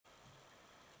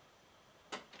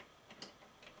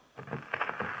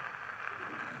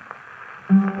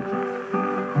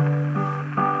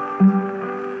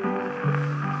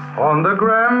On the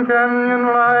Grand Canyon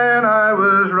line I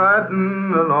was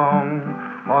riding along.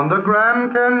 On the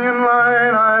Grand Canyon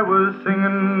line I was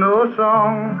singing no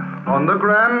song. On the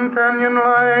Grand Canyon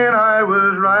line I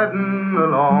was riding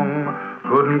along.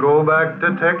 Couldn't go back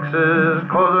to Texas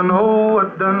 'cause I know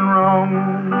I'd done wrong.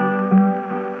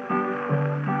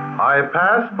 I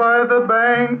passed by the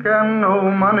bank and no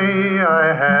money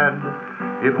I had.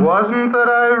 It wasn't that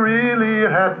I really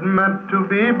had meant to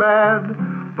be bad,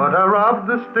 but I robbed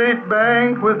the state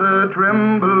bank with a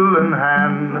trembling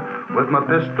hand. With my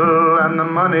pistol and the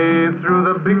money through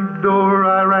the big door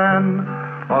I ran.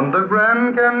 On the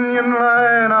Grand Canyon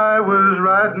line I was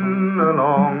riding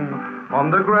along.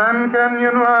 On the Grand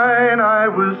Canyon line I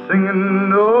was singing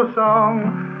no song.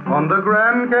 On the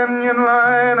Grand Canyon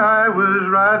line I was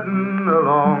riding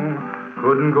along.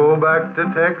 Couldn't go back to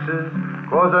Texas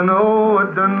 'cause I know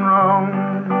I'd done wrong.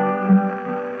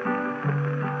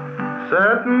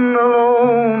 Sitting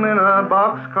alone in a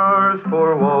boxcar's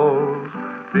four walls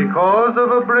because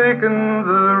of a break in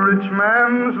the rich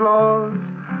man's laws.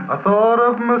 I thought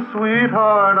of my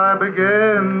sweetheart, I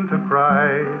began to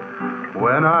cry.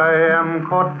 When I am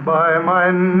caught by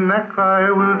my neck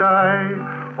I will die.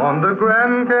 On the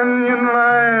Grand Canyon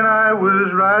line I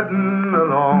was riding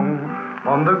along.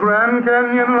 On the Grand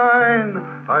Canyon line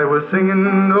I was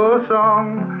singing no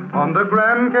song. On the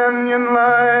Grand Canyon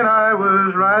line I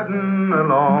was riding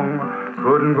along.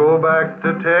 Couldn't go back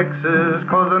to Texas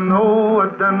 'cause I know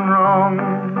I'd done wrong.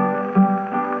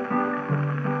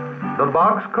 The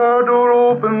boxcar door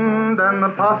opened and the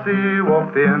posse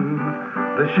walked in.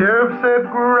 The sheriff said,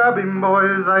 "Grab him,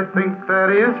 boys, I think that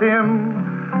is him."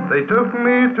 They took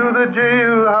me to the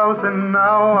jailhouse and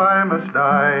now I must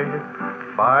die.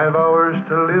 5 hours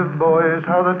to live, boys,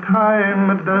 how the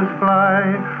time it does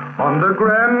fly. On the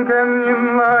Grand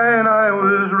Canyon line I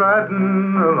was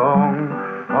riding along.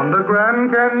 On the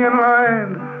Grand Canyon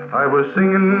line I was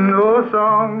singing no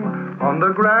song. On the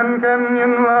Grand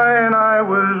Canyon line I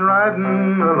was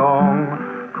riding along.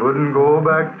 Couldn't go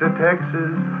back to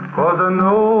Texas 'cause I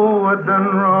know I'd done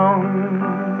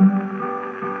wrong.